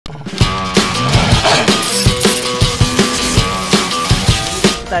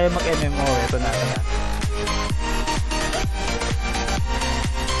tayo mag-MMO. Ito na.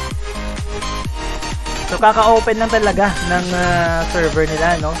 So, kaka-open lang talaga ng server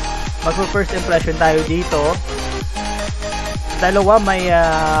nila, no? Mag-first impression tayo dito. Dalawa may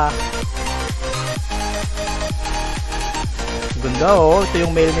ganda, oh. Ito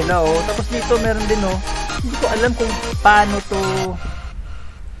yung mail nila, oh. Tapos dito meron din, oh. Hindi ko alam kung paano to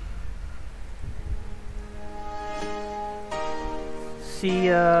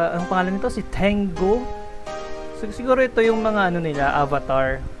anong pangalan nito? Si Tango. Siguro ito yung mga ano nila,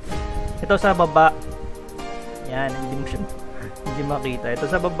 avatar. Ito sa baba. Yan, hindi makita. Ito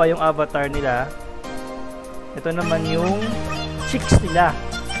sa baba yung avatar nila. Ito naman yung chicks nila.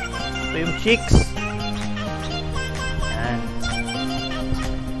 Ito yung chicks. Yan.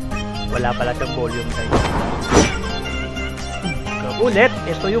 Wala pala siyang volume, guys. Ulit,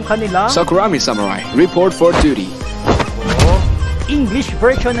 ito yung kanila. Sakurami Samurai, report for duty. English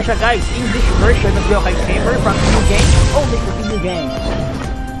version na siya, guys. English version of Yokai Tamer from new games. Only for new games.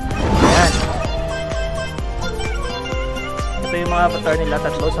 Ayan. Ito yung mga avatar nila,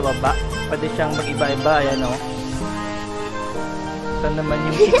 tatlo sa baba. Pwede siyang mag-iba-iba. Ayan, o. Ito naman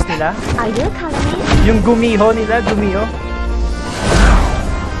yung chicks nila. Yung gumiho nila, gumiho.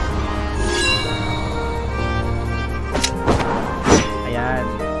 Ayan.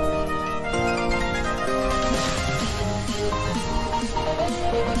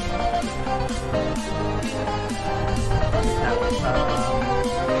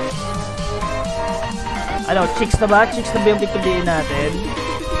 Ano, chicks na ba? Chicks na ba yung pipiliin natin?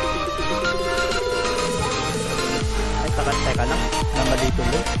 Ay, teka lang. Namali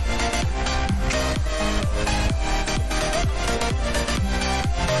tuloy.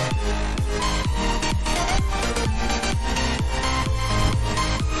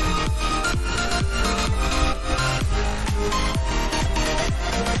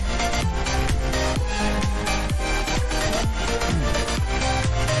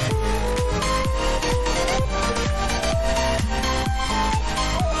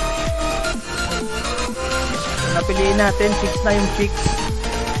 Napiliin natin, chicks na yung chicks.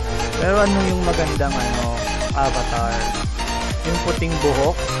 Pero ano yung magandang avatar? Yung puting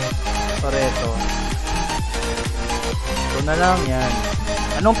buhok. Pareto. Ito na lang yan.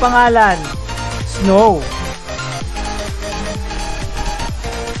 Anong pangalan? Snow.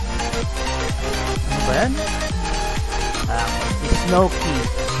 Ano ba yan? Si Snowkey.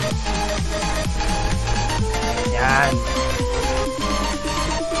 Yan.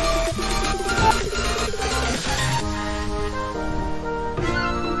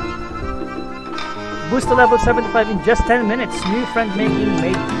 Boost to level 75 in just 10 minutes. New friend making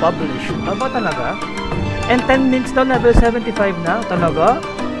made published. Aba talaga? And 10 minutes daw level 75 na? Talaga?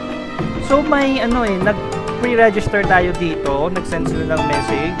 So may nag-pre-register tayo dito. Nag-send sila ng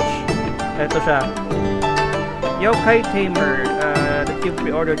message. Ito siya. Yokai Tamer. The you've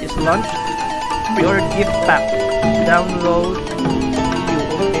pre-ordered is launched. Pre-ordered gift pack. Download.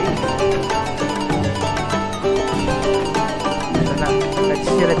 Okay. Ito na.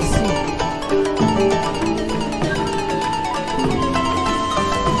 Let's see.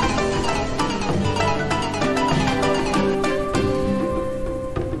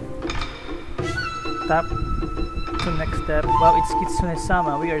 Tap to next step. Wow, it's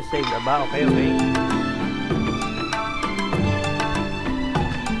Kitsune-sama. We are saved. Aba, okay.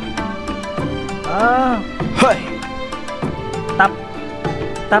 Hi.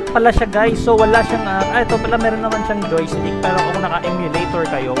 Tap pala siya, guys. So wala siyang ito pala, meron naman siyang joystick, pero kung naka-emulator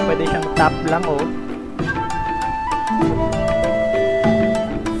kayo, pwede siyang tap lang, oh.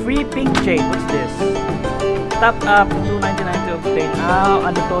 Free pink chain. What's this? Tap up $2.99 to obtain.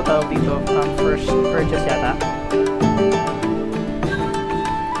 Ano to tawag dito? First purchase yata.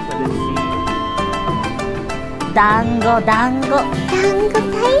 So let's see. Dango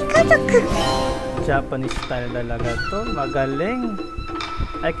taikazoku. Japanese style talaga to. Magaling.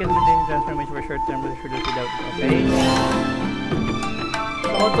 I can maintain transformation for short term without. Okay. So,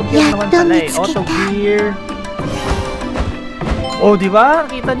 auto gear naman pala eh. Auto gear. Oh, di ba?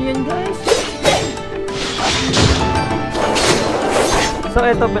 Kita niyo yan, guys. So,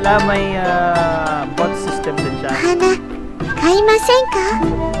 ito pala may bot system din siya. Hana, kaimasen ka?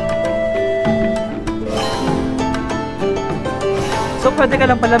 So, pwede ka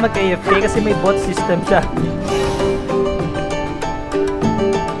lang pala mag-AFK kasi may bot system siya.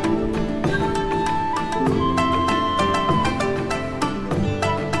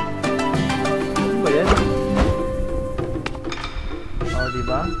 Ano ba yan? Oh,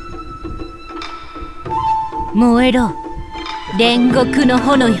 diba? Moero. Rengoku no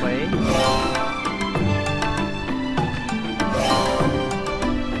hono yo.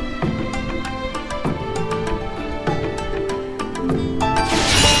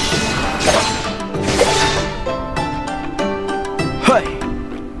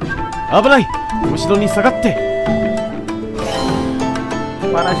 Abalay! Ushiro ni sagatte!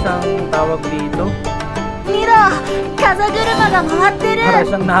 Para siyang tawag dito. Mira! Kazaguruma ga mahatteru! Para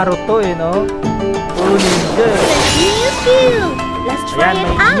siyang Naruto eh, no? Puro ninja. New skill! Let's try Ayan, it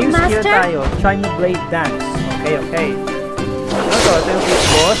may out, new skill master! tayo. China Blade Dance. Okay. Ano to? Ito yung big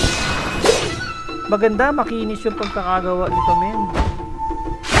boss. Maganda, makinis yung pagkakagawa nito, men.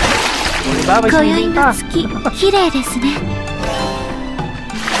 Diba? May swimming pa. Kirei desu ne.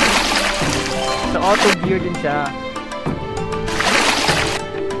 So, auto gear din siya.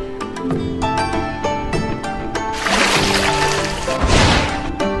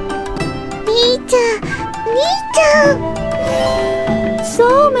 Nita!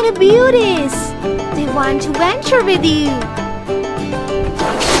 So many beauties! They want to venture with you!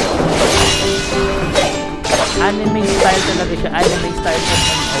 Anime style talaga siya. Anime style sa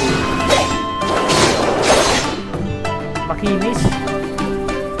MMO. Makinis.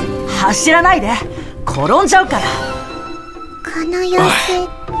 走らないで転んじゃうから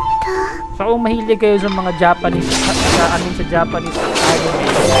So kung mahilig kayo sa mga Japanese sa Japanese anime.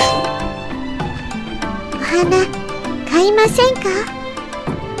 Hana, kaimasen ka?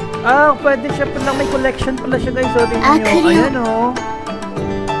 Pwede siya pala, may collection pala siya guys. So tingnan nyo. Ayan o.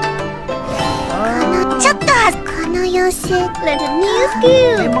 Let a new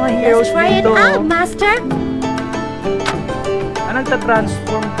skill! May mga heroes Let's try it dito. out, master!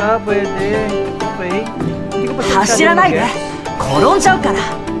 Nagta-transform ka, pwede. Okay. Hindi ko pa siya 走らないで転んじゃうから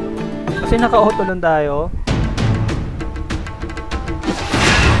Kasi naka-auto lang tayo.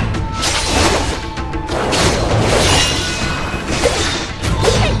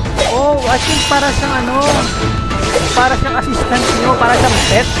 Oh, I think para siyang para siyang assistant nyo, para siyang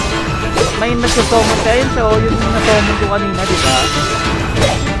pet. May nagsusummon kayo, so yun yung nasummon ko kanina, diba?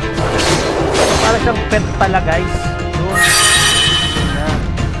 Para siyang pet pala, guys.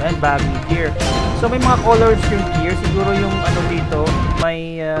 Ayan, bagong gear. So may mga colors yung gear. Siguro yung dito,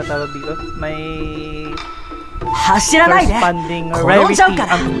 may tawag dito, may corresponding rarity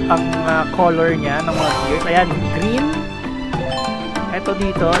ang color niya ng mga gears. Ayan, green. Ito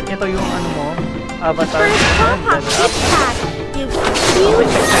dito, ito yung avatar.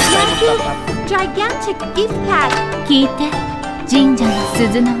 Gigantic gift pack. Kite, jinja no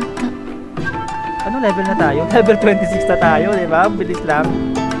suzu no oto. Ano level na tayo? Level 26 na tayo, di ba? Bilis lang.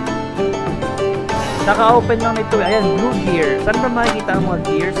 Naka-open lang nito. Ayan, blue gear. Saan ba makikita ang mga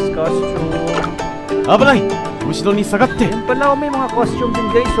gears? Costume. Abalay! Ushiro ni sagatte! Ayan pala, may mga costume din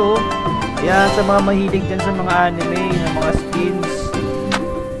guys, oh. Ayan, sa mga mahilig dyan sa mga anime, ng mga skins.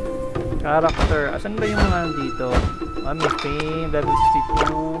 Character. Asan ba yung mga dito? May fame, level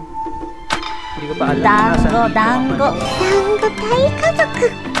 62. Hindi ko pa alam na nasa dito. Dango taikazoku.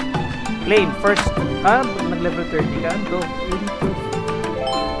 Claim, first. Nag-level 30 ka. Go. 82.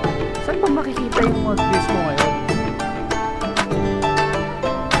 Saan ba makikita yung mga gears ko ngayon? Okay.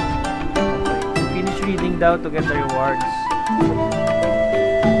 Finish reading daw to get the rewards.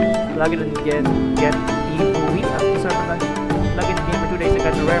 Log in and get EVOE. After certain log in the game for 2 days to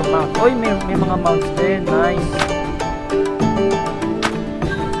get a rare mount. Oy, may mga mounts din. Nice.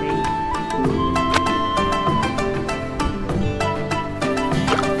 Okay.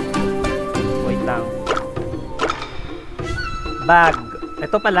 Wait lang. Bag.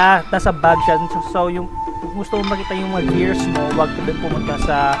 Ito pala, nasa bag siya. So yung kung gusto mo makita yung mga gears mo, wag ka dito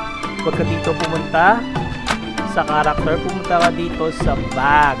pumunta sa character, pumunta ka dito sa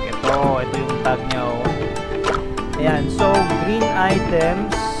bag. Ito yung bag niya. Ayan, so green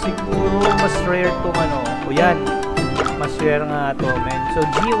items, siguro mas rare tong o yan, mas rare nga to, men. So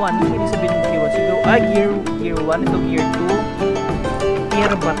G1, ano yung sabihin ng G1? Siguro, gear 1, ito gear 2.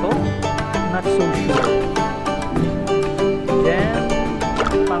 Tier ba to? Not so sure. Then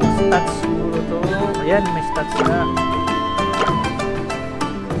pang stats siguro to. Ayan, may stats na.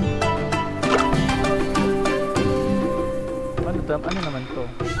 Ano naman to?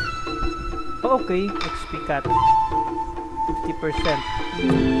 Oh, okay, XP cut 50%.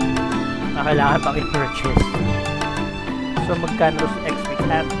 Kailangan pang i-purchase. So magkano si XP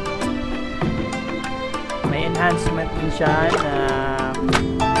cut? May enhancement din siya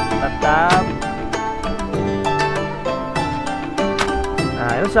na tab.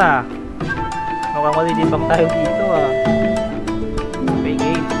 Ayos mukhang malilibang tayo dito Okay,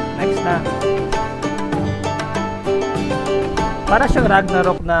 game. Next na. Para siyang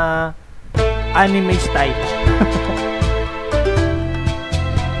Ragnarok na anime style.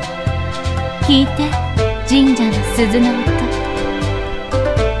 Kite, jinja no suzu no oto.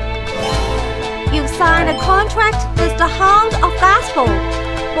 You've signed a contract with the Hound of Gospel.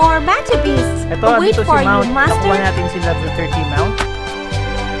 More meta beasts Ito, wait dito for si Mount. you, master. Nakuha natin si level 30 Mount.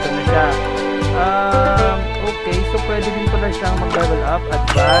 Ito na na siya. Okay, so pwede din pala siyang mag-level up.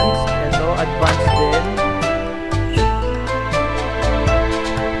 Advanced. Ito, advanced din.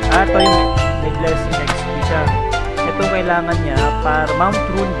 Ito yung may blessing XP siya. Ito kailangan niya para Mount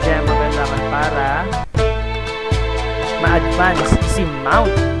Rune Gem ang kailangan para ma-advance si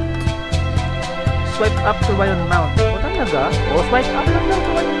Mount. Swipe up to while on Mount. O talaga? O, swipe up lang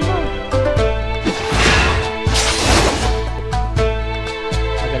to while on Mount.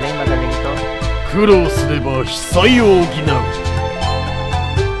 Magaling to. 苦労すれば被災を補う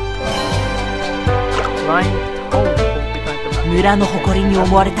Mind Home. 村の誇りに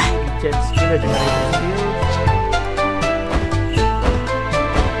思われたい。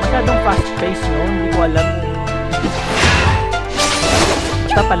 Masyadong fast pace, no? Hindi ko alam kung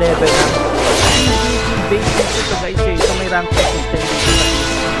basta pa-level na. Basic ito guys eh. Ito may rank system.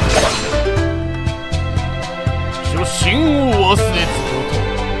 初心を忘れずこ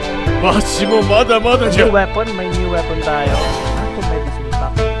とわしもまだまだじゃ New weapon? May new weapon tayo. Ako medicine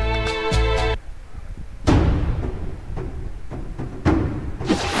pack.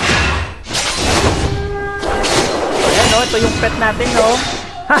 Ayan no, ito yung pet natin no.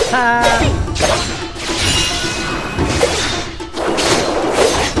 Haha!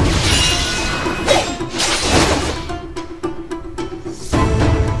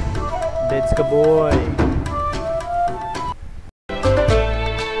 Let's go boy.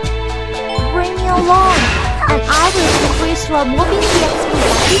 Bring me along, and I will increase your mobility XP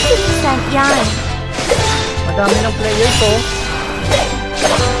by 50% yan. Madami ng players to.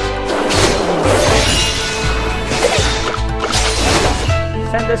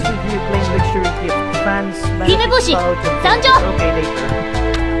 Send us with you plain luxury gift. Fans, Himebushi, Sanjo! Okay, later.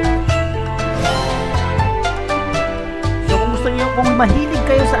 So kung gusto niyo, kung mahilig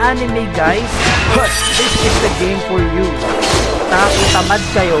kayo sa anime guys, this is the game for you. Kung tamad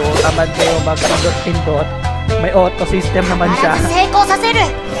kayo mag-pindot-pindot, may auto system naman siya. 成功させる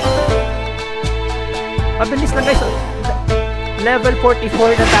Mabilis lang guys. Level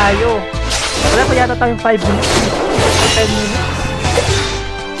 44 na tayo. Wala pa yata tayong 5 minutes or 10 minutes.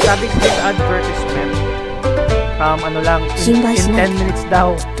 Sabi ko sa advertisement, ano lang, in 10 minutes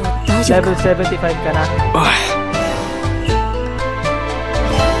daw, level 75 ka na. Okay,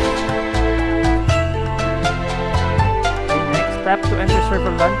 next step to enter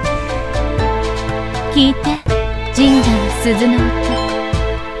server lunch. 聞いて神社の鈴の音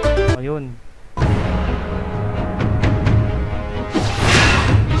Ayun.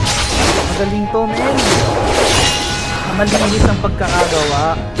 Magaling to, men. Malinis ang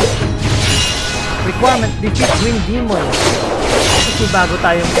pagkakagawa. Requirement, defeat Green Demon. Kasi bago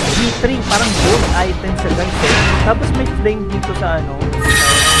tayong G3, parang gold item siya guys. Tapos may flame dito sa ano.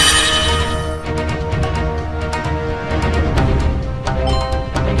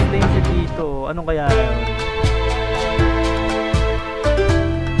 May flame siya dito. Anong kaya yun?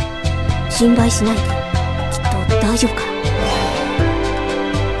 心配しないできっと大丈夫か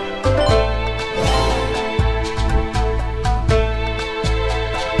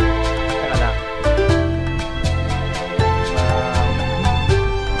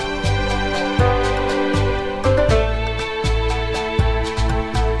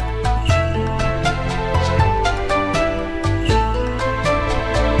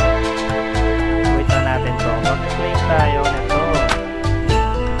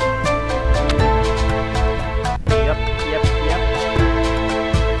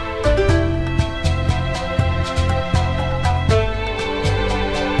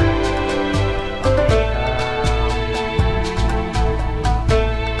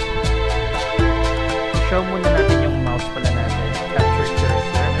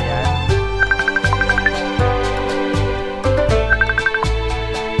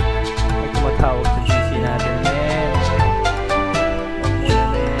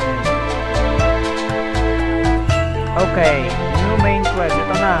Okay, new main quest.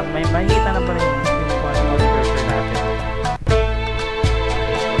 Ito na, may makikita na ba rin yung mouse cursor natin?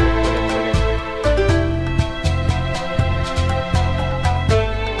 Ulit.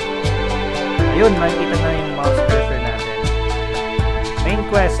 Ayun, makikita na yung mouse cursor natin. Main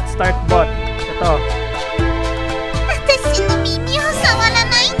quest, start bot. Ito. 私の耳を触ら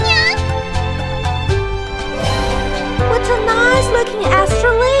ないにゃ What a nice looking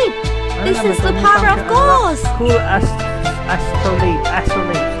astrolabe! This is the power of ghosts! Cool astrolabe.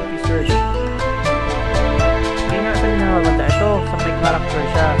 Search. Hindi nga saan nakakanda. Ito, sa may character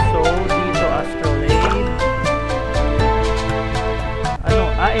siya. So, dito astrolabe. Ano?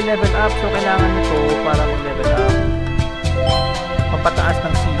 I-level up. So, kailangan nito para mag-level up. Papataas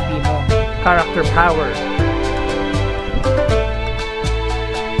ng CP mo. Character power.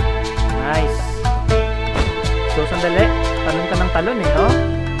 ng talon eh, no?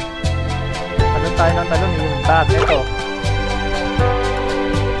 Talon tayo ng talon eh, yung bag. Ito.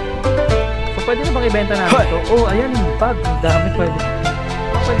 So, pwede na bang ibenta natin ito? Oh, ayan yung bag. Ang dami pwede.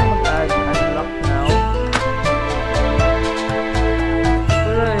 Pwede mag-add. Unlock now.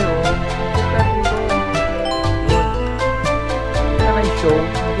 Wala eh, oh. Put natin ito. Good. Ito na yung show.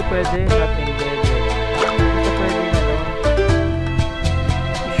 Hindi pwede. Not embedded. Hindi pwede na, no?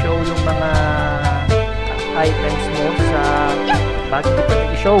 I-show yung mga items mo sa bag. Hindi pwede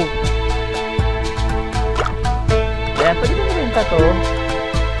i-show. Ayan, pwede mo ibenta to.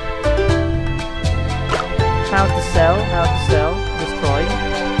 How to sell, destroy.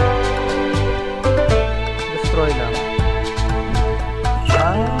 Destroy lang.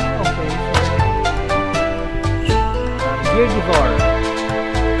 Okay. Gear Devour.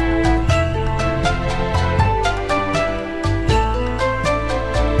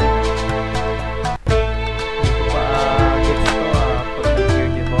 Dito pa, gets to, pag Gear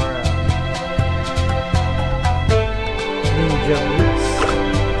Devour. Ninja Boots.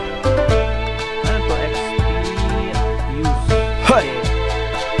 Ano to? XP use.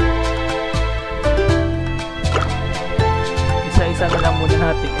 Isa-isa na lang muna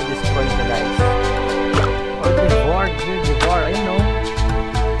natin i-destroy the lives. Or devour, gear devour. Ayun no.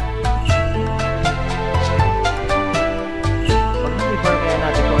 Pag na-devour kaya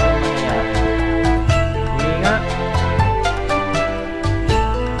natin kung anong mangyayari. Hindi nga.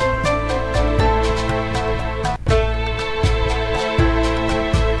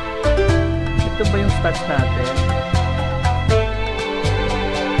 Ito ba yung stats natin?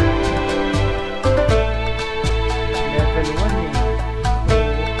 Level 1 eh.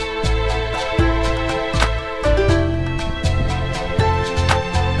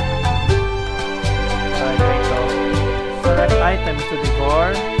 Select items to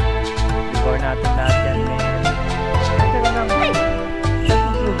devour. Devour natin lahat yan, men. Ito na lang. Let's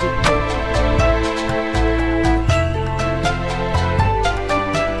improve it to.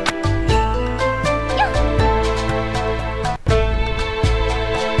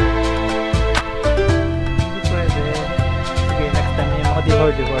 Hindi pwede. Sige, next time yung mga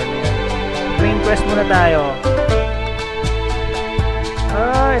devour na yan. Main quest muna tayo.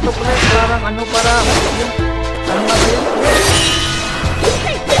 Ito pala parang ano para yung ano nga ba yun?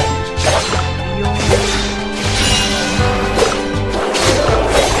 Yung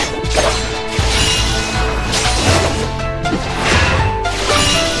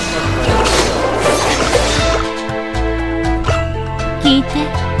Kite,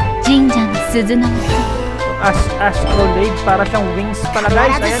 Jinja no suzu no moto. Astrolabe, para siyang wings pala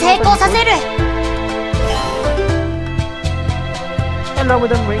guys. Ayan, hello,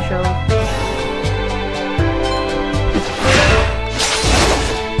 Madam Rachel.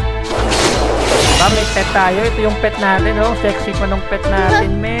 May pet tayo. Ito yung pet natin, oh. Sexy pa nung pet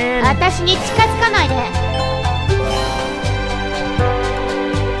natin, men.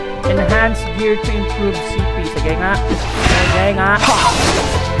 Enhance gear to improve CP. Sige nga. Sige nga.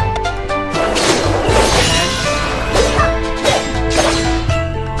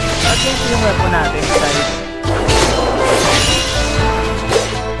 Okay, ito yung weapon natin.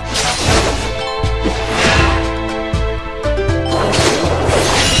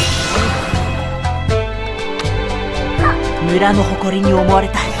 Mura no hokori ni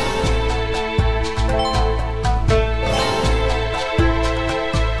omowaretai.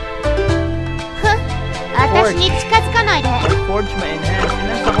 Forge may enhance.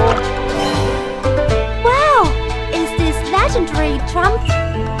 Enhance ako. Wow! Is this legendary trump?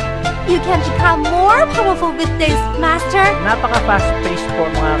 You can become more powerful with this, master. Napaka-fast-paced po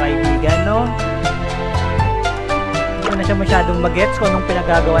mga kaibigan, no? Hindi ko na siya masyadong mag-gets kung anong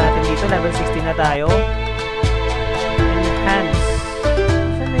pinagagawa natin dito. Level 16 na tayo. Enhance.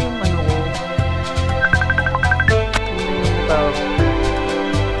 Saan na yung ano ko? Saan na yung tawag?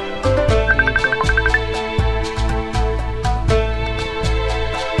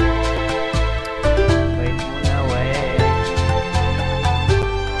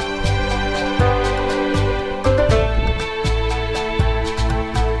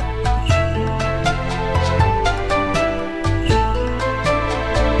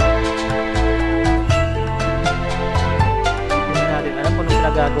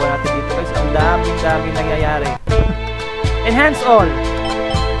 Gagawa natin dito guys, ang daming nangyayari. Enhance all.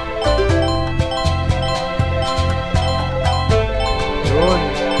 Yun.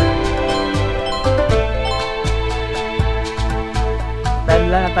 Dahil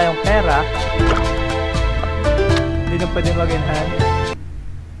wala na tayong pera, hindi na pwede mag-enhance.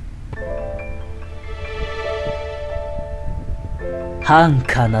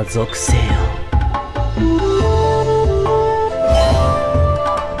 Hanka na zokusei yo.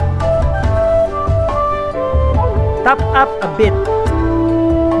 top up a bit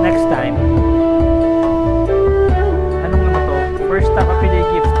next time. Anong ano to? First top up pili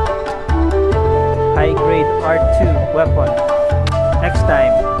gift. High grade R2 weapon. Next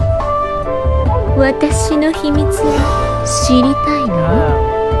time. 私の秘密を知りたいの？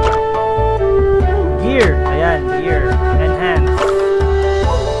 Gear. Ayan, gear. Enhance.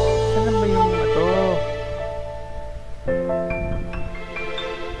 Saan na ba yung ito?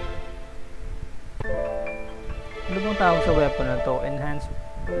 Ano bang tawag sa weapon na to? Enhance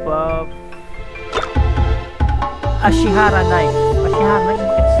buff. Ashihara knife. Ashihara knife.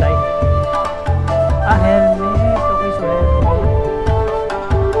 It's like helmet. Okay, so helmet.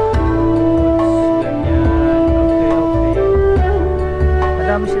 Ganyan. Okay.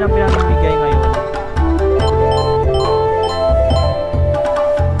 Madami silang pinamimigay ngayon.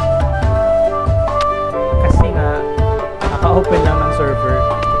 Kasi nga, naka-open lang ng server.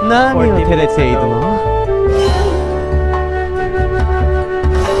 何を照れているの？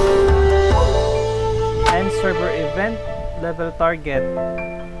 End server event level target.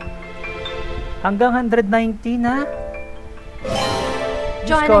 Hanggang 119 ha?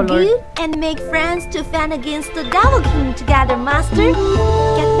 Join a guild and make friends to fend against the Devil King together, Master.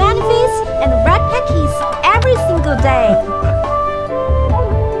 Get benefits and red packies every single day.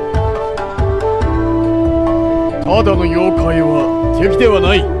 ただの妖怪は敵では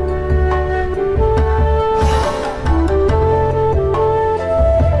ない。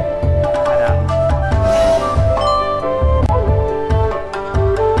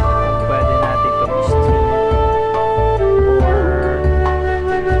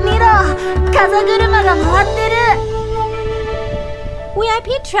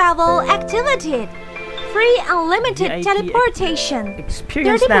 VIP travel activated. Free unlimited VIP teleportation.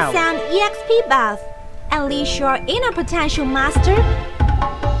 Experience 30% now. EXP buff. Unleash your inner potential, Master.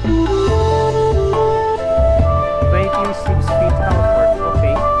 VIP receives free teleport.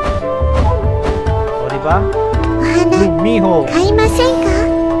 Okay. O, diba? お花 Miho. 買いませんか？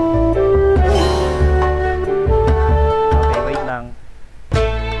 Okay, wait lang.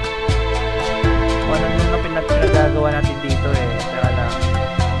 Kung ano na pinagagawa natin dito eh. Teka lang.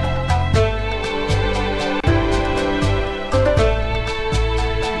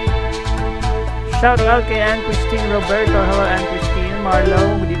 Shout out kay Ann Christine Roberto. Hello Ann Christine. Marlo,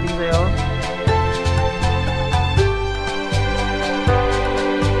 good evening sa'yo.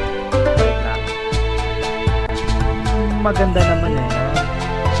 Wait lang. Maganda naman eh. No?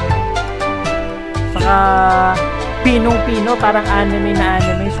 Saka pinong-pino, parang anime na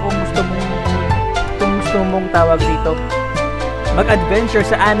anime. So kung gusto mong tawag dito, mag-adventure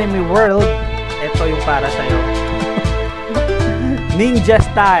sa anime world, ito yung para sa'yo. Ninja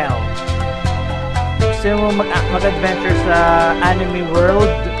style. Gusto mo mag-adventure sa anime world,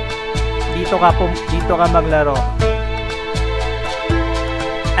 dito ka maglaro.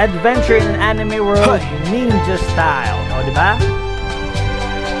 Adventure in an anime world, ninja style. O, diba?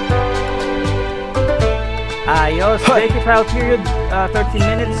 Ayos. Take a trial period, 30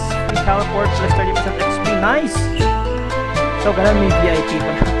 minutes. Free teleport plus 30% XP. Nice! So, ganun may VIP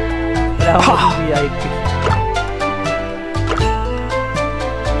pa. Wala akong VIP.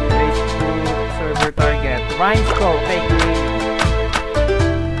 Server target. Rhyme scroll. Fake name.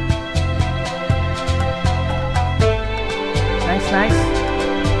 Nice.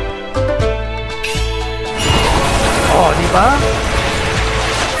 Oh, diba?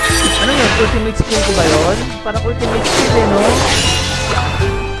 Ano yun? Ultimate skill ko ba yun? Parang ultimate skill eh, no?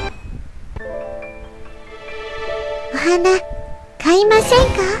 お花買いません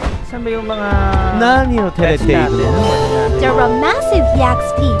か？ Saan ba yung mga... 何を照れているの？ There are massive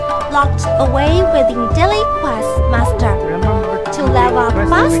EXP locked away within daily quests, Master. Remember To level up every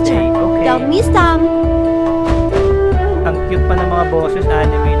faster, day. Okay. don't miss them. Ang cute pa ng mga bosses.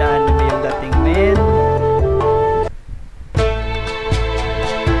 Anime na anime yung dating, men.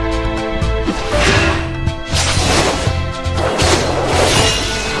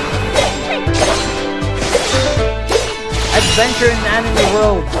 Adventure in anime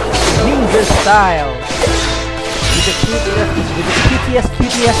world, ninja style, with the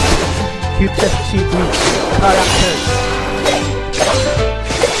cutest chibi characters.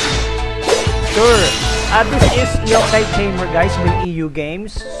 Sure, this is Yokai Tamer, guys, by EU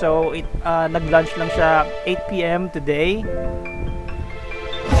Games. So it nag-launch lang siya 8 PM today.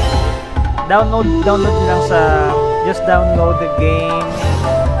 Download lang sa, just download the game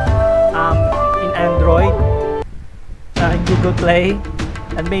in Android. In Google Play,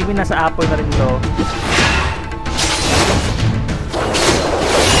 and maybe nasa Apple na rin to.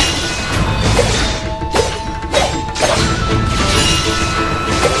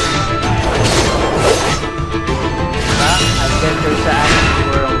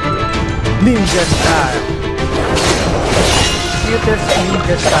 ninja style. Cutest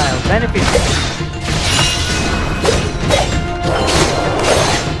ninja style. Benefits.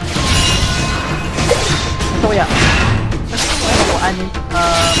 Ito kaya. Ano ko?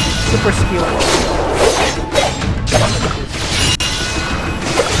 Super skill.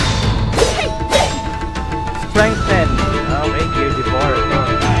 Strengthen. Okay, gear devour.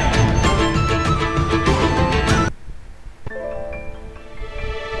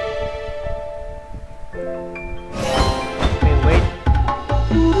 Okay, wait.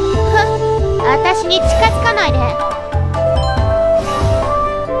 私に近づかないで。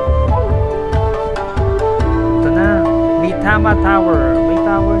Ito na. Mitama Tower. May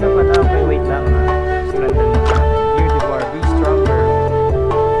tower na pala. Okay, wait lang ha. Strengthen mo natin. Gear devour. Be stronger.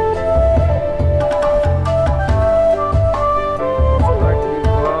 Start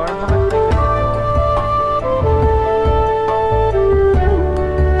devour. Bakit may ganito?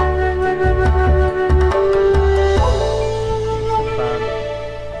 Sa bag.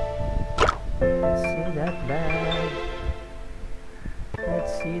 Let's see that bag.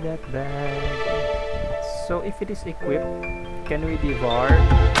 Let's see that bag. So if it is equipped, can we devour? I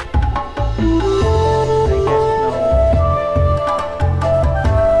guess no.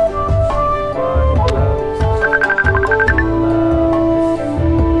 Shield 1, gloves,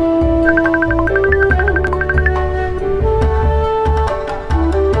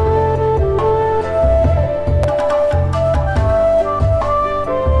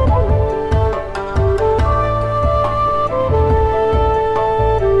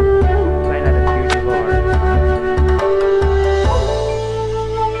 try natin gear devour.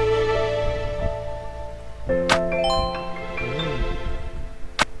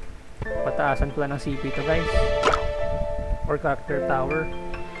 Pataasan ko lang ng CP to guys. Or character tower.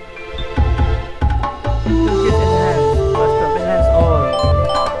 Toolkit enhance. Custom enhance all.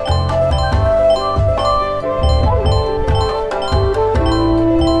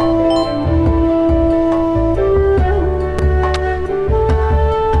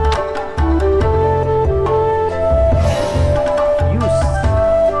 Use.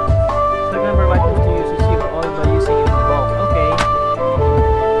 Select number of items to use. Receive all by using in bulk. Okay.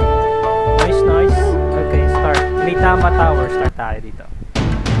 Nice. Okay, start. Mitama Tower. Start tayo dito.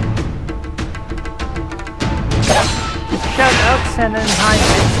 Shout out, Senan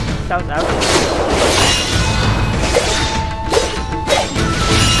Hines. Shout out.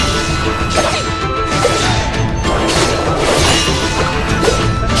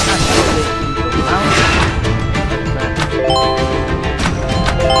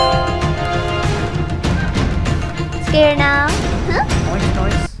 Scared now? Huh?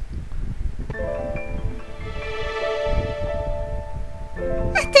 Noise.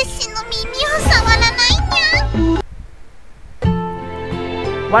 私の耳を触らないにゃ。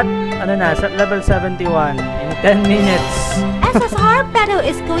 What? Ano na? Level 71 in 10 minutes. SSR battle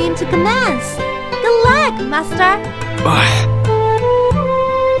is going to commence. Good luck, Master.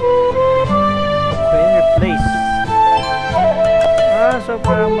 Okay, replace. So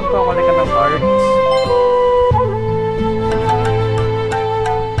parang magkakulik ka ng cards.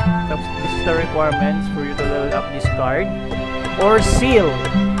 Tapos this is the requirements for you to level up this card. Or seal.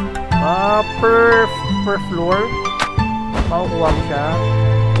 Per floor. Makukuha mo siya.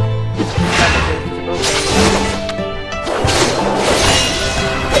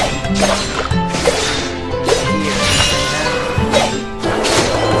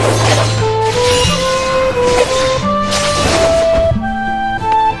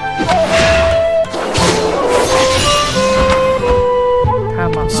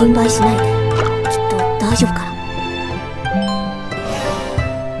 Tama. 心配しないで。きっと大丈夫から。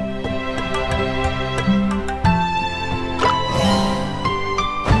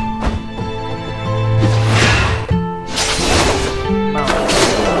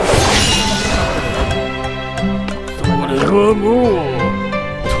 それはもう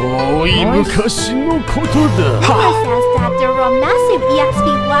遠い昔のことだ。 Rumor says that there were massive EXP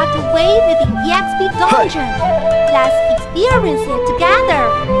locked away within EXP dungeon. Let's experience it together.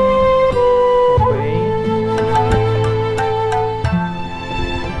 Okay.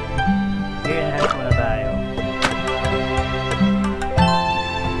 Gear enhance muna tayo.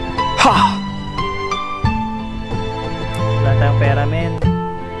 Ha! Wala tayong pera, men.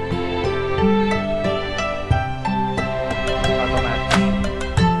 Automatic.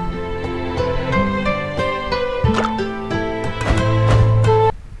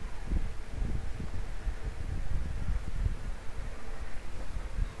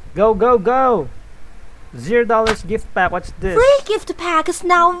 Go, go, go! $0 gift pack. What's this? Free gift pack is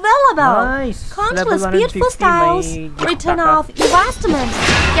now available. Nice. Countless Level beautiful 150, styles, may gift return pack of investment,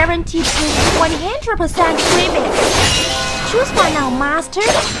 guaranteed with 100% rebate. Choose one now, master.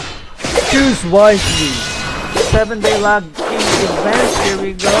 Choose wisely. 7-day login event. Here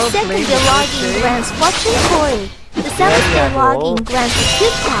we go. The 2nd-day login grants fortune coin. The 7th-day login grants a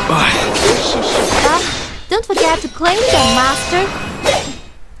gift pack. Don't forget to claim them, master.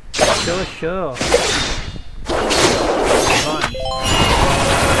 Sure.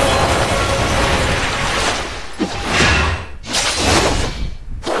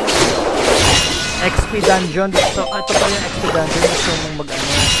 XP dungeon. So, ito pa yung XP dungeon. Gusto mong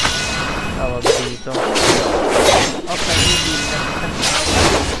mag-ano. Tawag dito.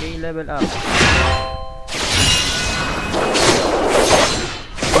 Okay, level up.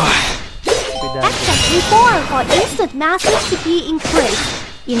 Access reform for instant massive CP increase.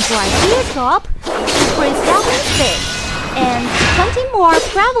 Enjoy airdrop, increase download speed, and 20 more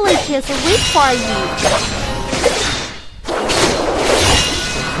privileges wait for you.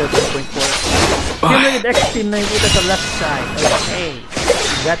 7.4. Cumulative XP na nakikita sa left side. Okay.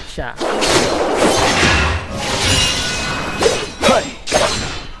 Gotcha.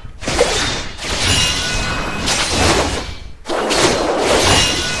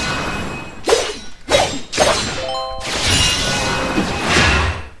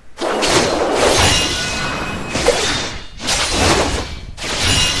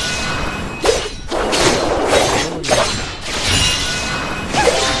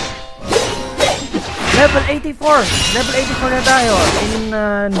 Level 84! Level 84 na tayo. In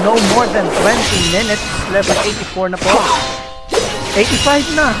no more than 20 minutes, level 84 na po. 85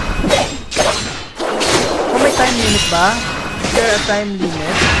 na! Kung may time limit ba? Is there a time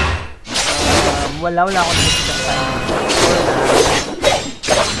limit? Wala akong limit sa time limit.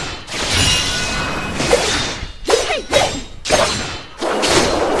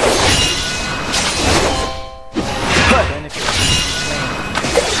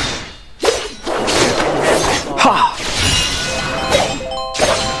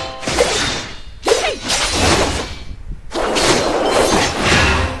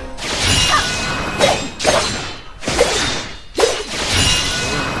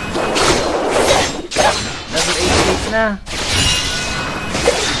 Na.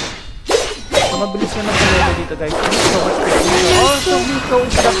 So, mabilis na ng dito guys. So, what's this? Oh, so Miko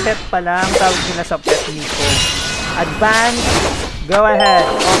is the pet pala. Ang tawag nila sa pet Miko. Advance. Go ahead.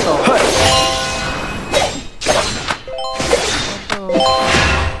 Auto.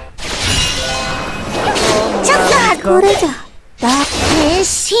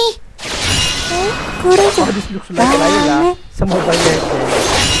 Oh, this looks like Layla sa Mobile Legends.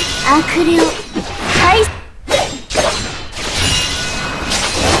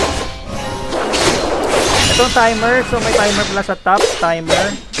 Itong timer, so may timer pala sa top timer.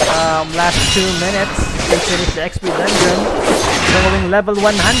 Last 2 minutes to finish the XP dungeon. So going level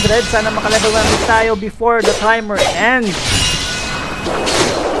 100. Sana maka-level 100 tayo before the timer ends.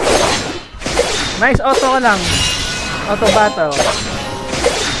 Nice auto ka lang. Auto battle.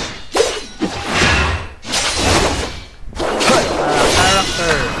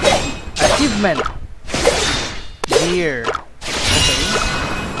 Character. Achievement. Gear.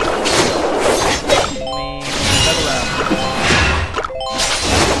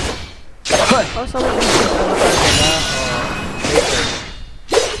 Also, we can see the later.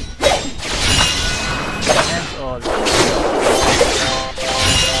 Hands all.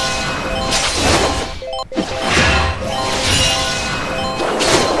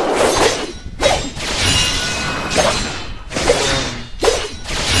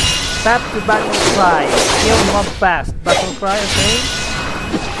 Tap to battle cry. Kill mob fast. Battle cry, okay?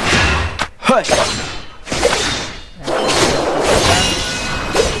 Hey.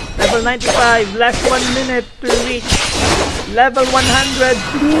 Level 95, last 1 minute to reach level 100,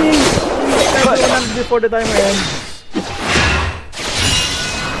 please! Level 100 before the timer ends.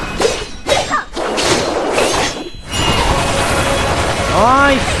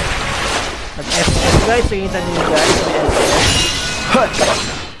 Nice! Nag-SS guys, nakita niyo guys, may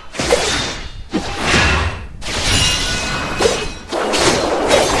SS.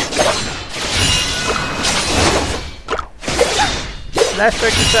 Last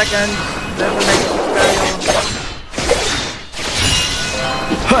 30 seconds. Level 96 tayo.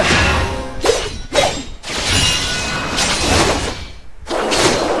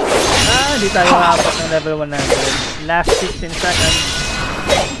 Hindi tayo aabot ng level 100. Last 15 seconds.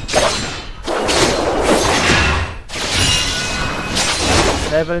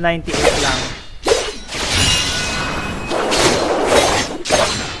 Level 98 lang.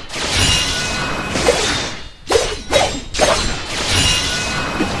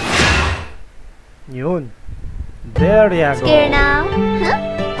 There you go. Scared now? Huh?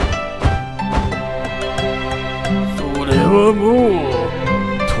 それはもう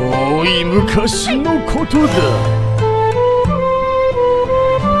遠い昔のことだ。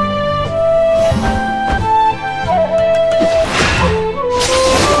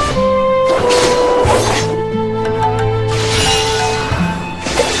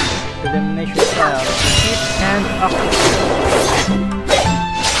Elimination style. Hit and up.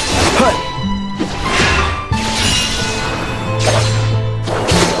 はい。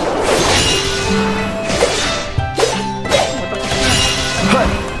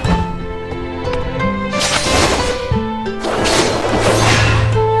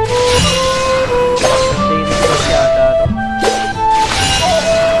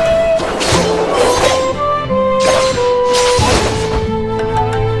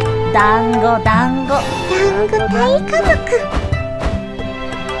団子団子団子大家族。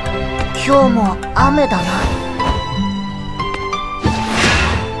今日も雨だな。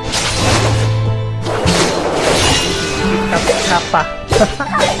Kappa.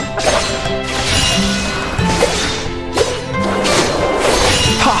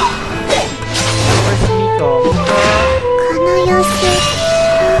 Where's Miko? この様子。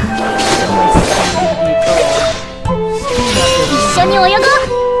一緒に泳ごう。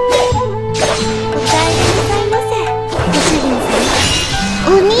おかえりなさいませ。ご主人様。お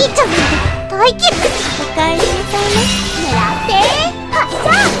兄ちゃんまで大嫌い。おかえりなさいませ。狙って発射。こ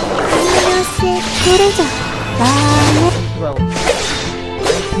の様子これじゃダメ。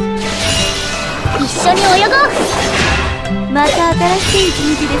一緒に泳ごう。また新しい一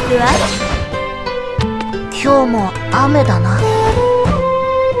日ですわ。今日も雨だな。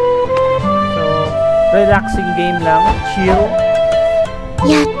So, relaxing game lang. Chill.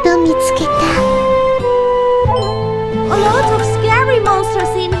 やっと見つけた。A lot of scary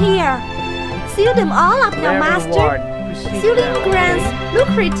monsters in here. Seal them all up now, Rare master. reward. Proceed Sealing now, grants okay?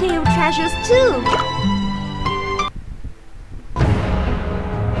 lucrative treasures too.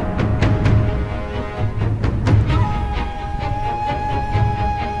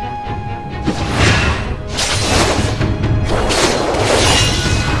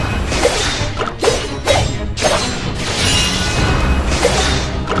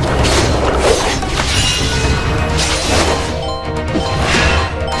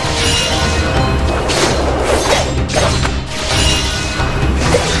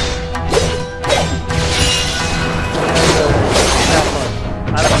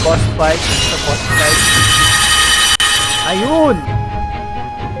 Boss fight. Sa boss fight. Ayun!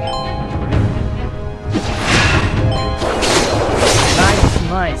 Nice,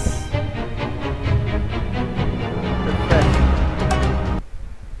 nice. Perfect.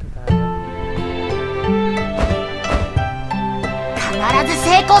 Ito tayo. 必ず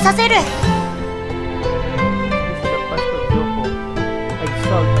成功させる。 This is the first of Yoko.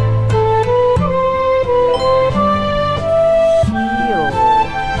 Exalt. Shield.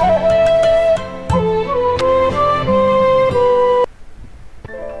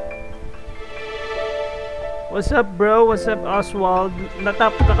 What's up, bro? What's up, Oswald?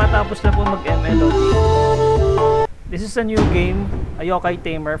 Kakatapos na po mag-ML. This is a new game, a Yokai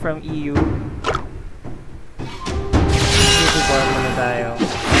Tamer from EU. Bar muna tayo.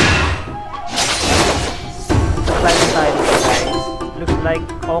 Supply na tayo dito, guys. Looks like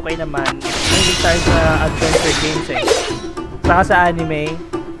okay naman. Hindi tayo sa adventure games eh. Saka sa anime.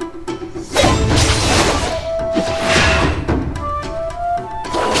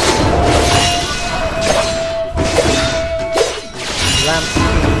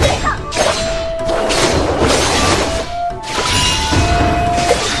 Jamskee.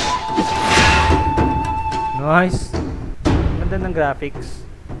 Nice. Ganda ng graphics.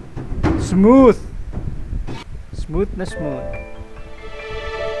 Smooth. Smooth na smooth.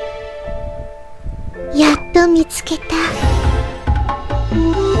 やっと見つけた。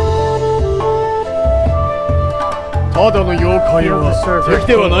ただの妖怪 Kill the は server 敵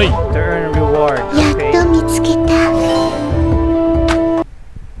ではない。 to earn a reward. やっ Okay. と見つけた。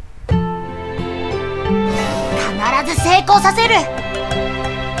必ず成功させる。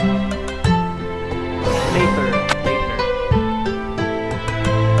 Later. Later.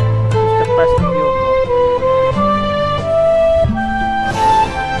 Who's the past of Yoko?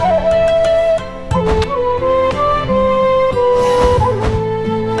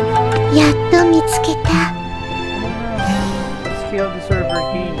 やっと見つけた。 Let's kill the server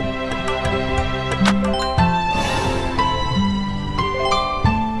king.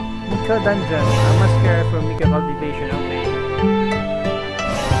 Mika Dungeon. I must care for Mika cultivation. Okay.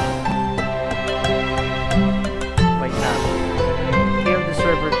 Wait na. Kill the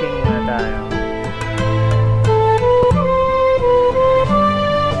server king muna tayo.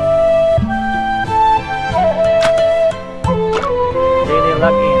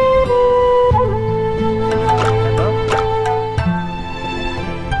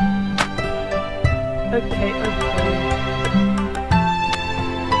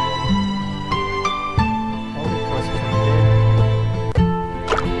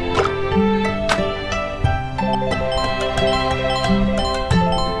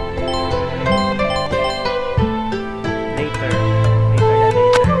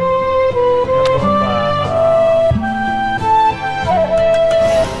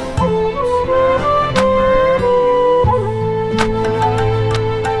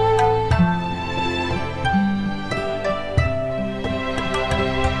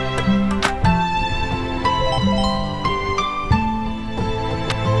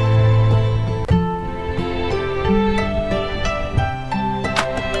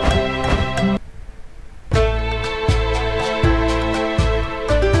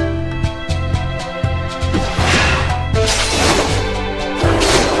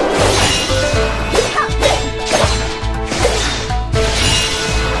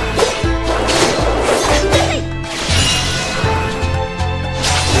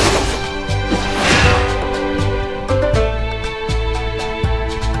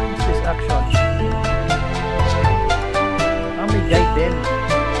 din.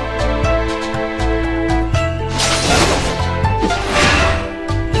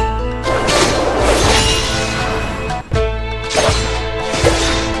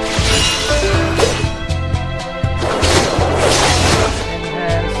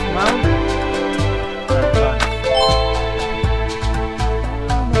 Enhance mount. Advance.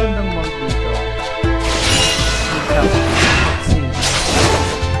 Magandang mount dito. Let's see.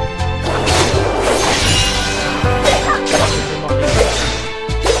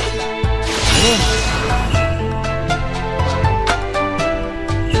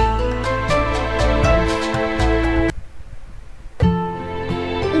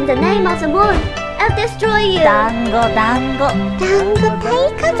 In the name of the moon, I'll destroy you. 団子団子。団子大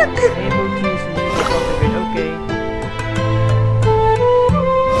家族。 Able to use music cultivate. Okay.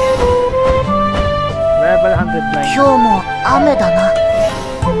 Level 109. 今日も雨だな。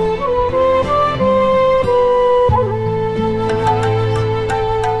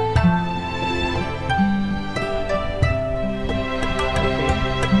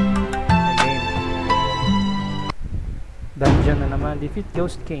Again. Dungeon na naman. Defeat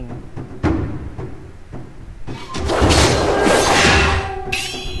Ghost King.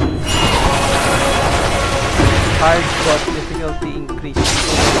 Hard got difficulty increase.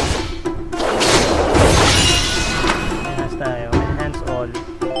 Enhance tayo. Enhance all.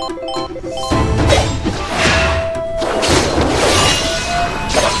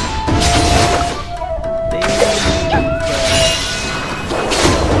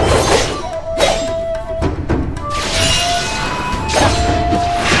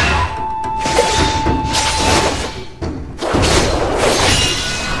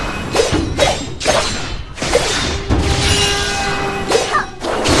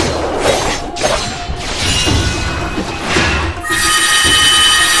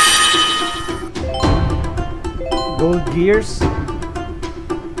 Gold gears.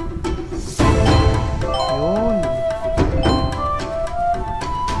 Yun.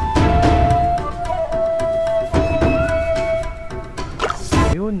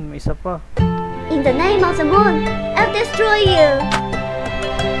 Yun, may isa pa. In the name of the moon, I'll destroy you.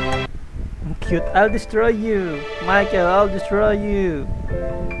 Cute, I'll destroy you. Michael, I'll destroy you.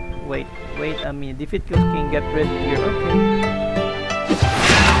 Wait a minute. Defeat Ghost King, get red gear. Okay.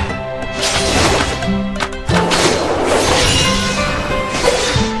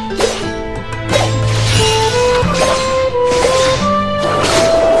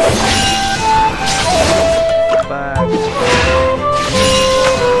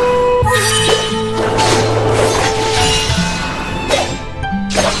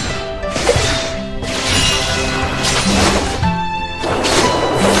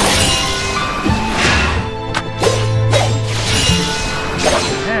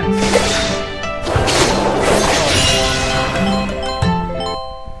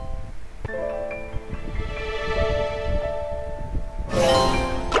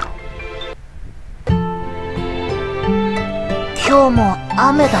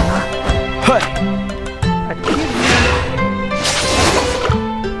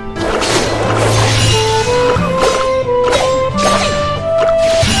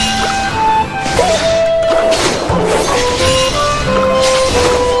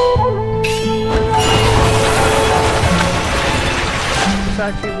 Sa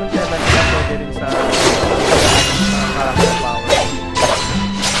achievement level, pwede rin sa character power.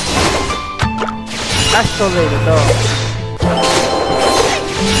 Astrolabe ito.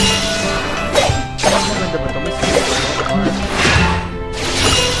 Maganda ba ito? May skill ba ito?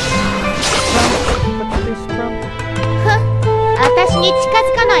 What's this from? 私に近づ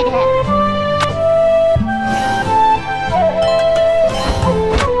かないで。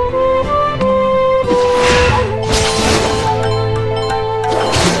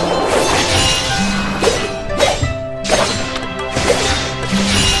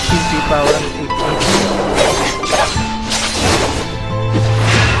CP power 88.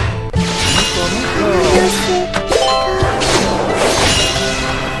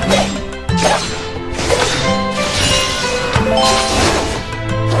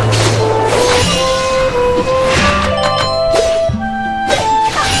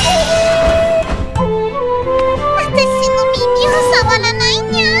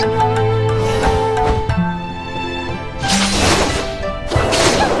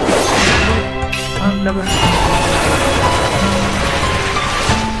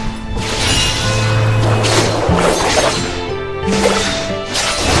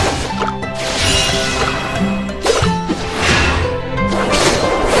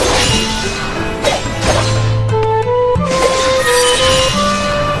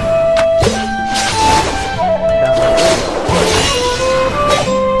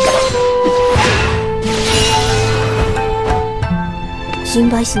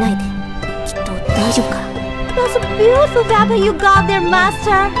 配しないで。きっと大丈夫から。That's a beautiful weapon you got there,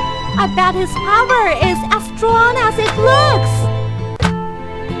 Master. I bet his power is as strong as it looks.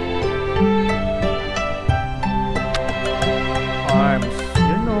 Arms.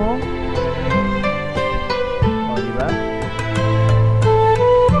 You know. Oh, diba?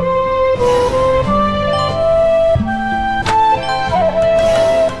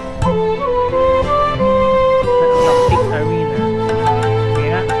 Tactic arena.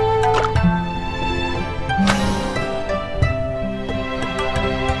 Kaya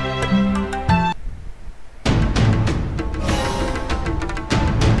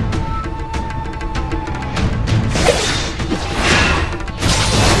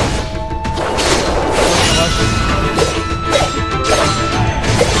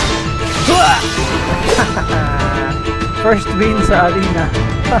first win sa arena.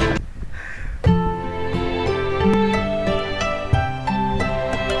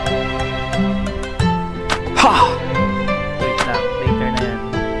 Ha! Wait lang, later na yan.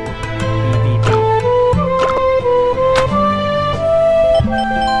 PvP.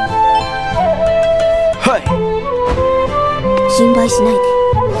 Hey! 心配しないで。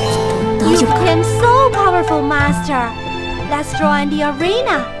きっと大丈夫から。You became so powerful, Master. Let's join the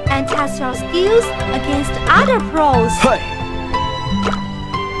arena and test your skills against other pros. Hey!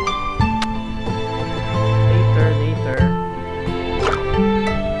 Later.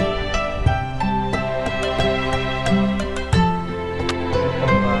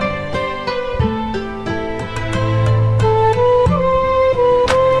 Ano ba?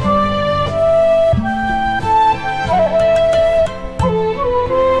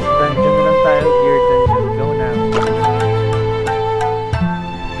 Dungeon na lang tayo. Gear dungeon. Go now.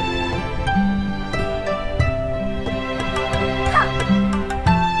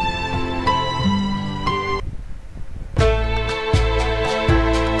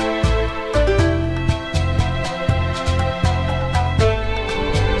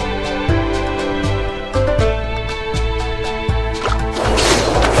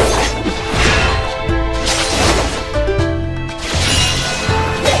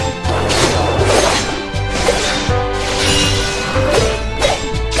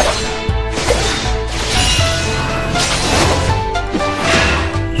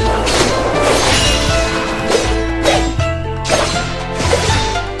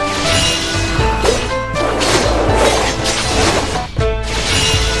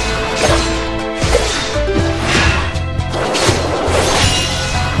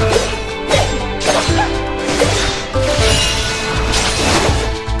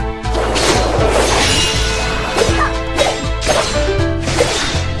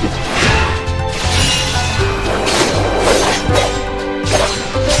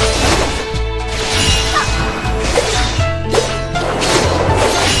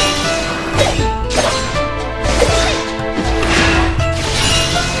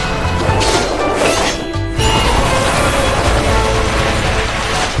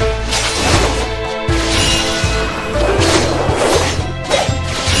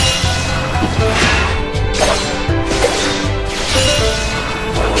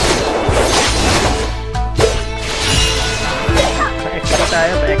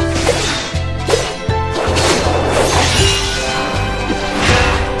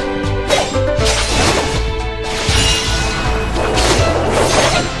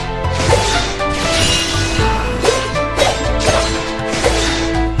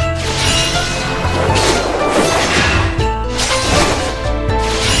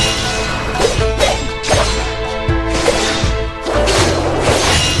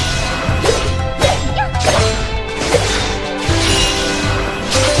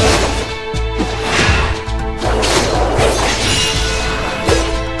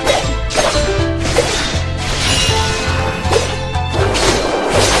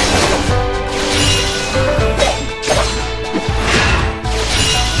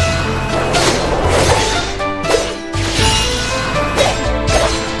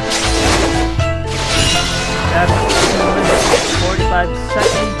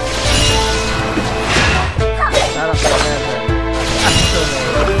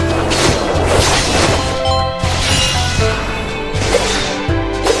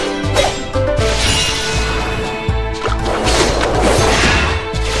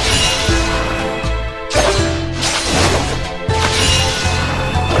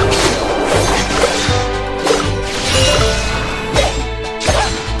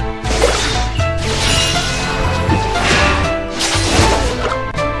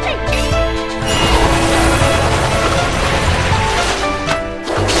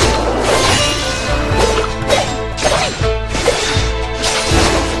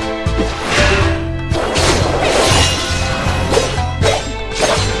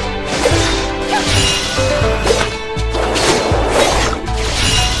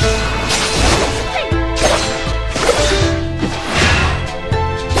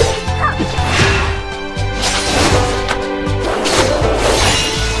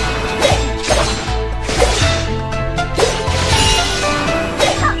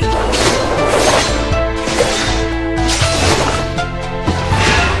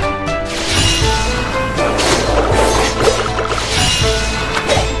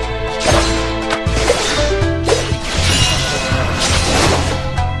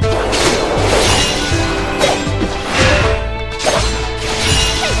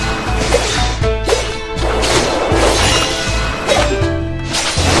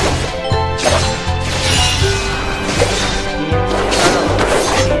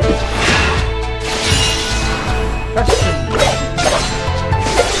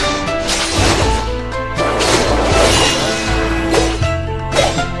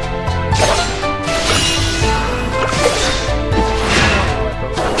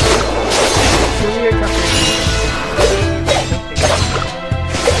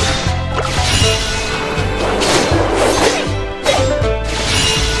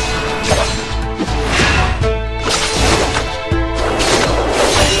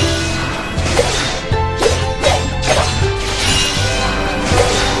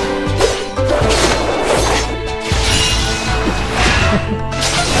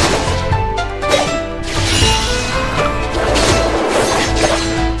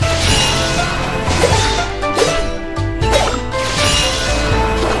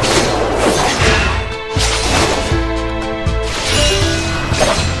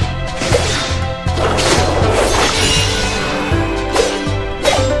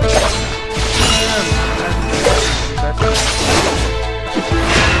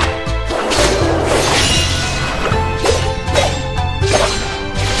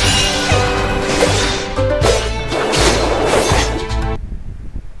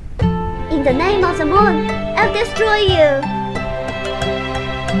 I'll destroy you.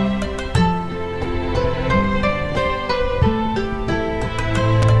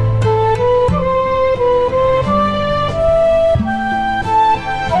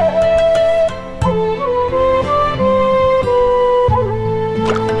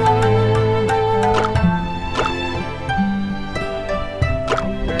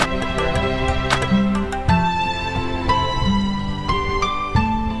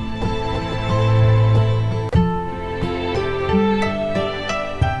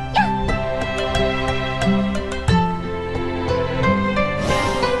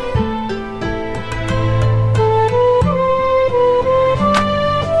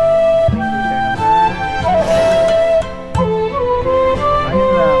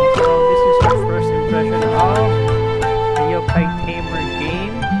 Yokai Tamer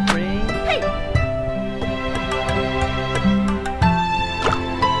game. Ring. Hey.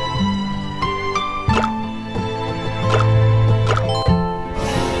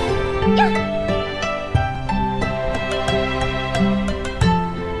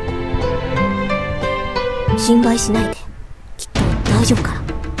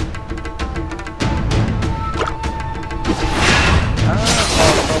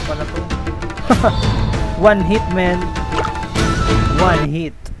 Pala to. One hit, man. One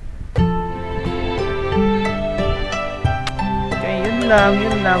hit. Okay, yun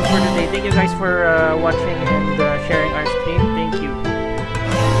lang for today. Thank you guys for watching and sharing our stream. Thank you.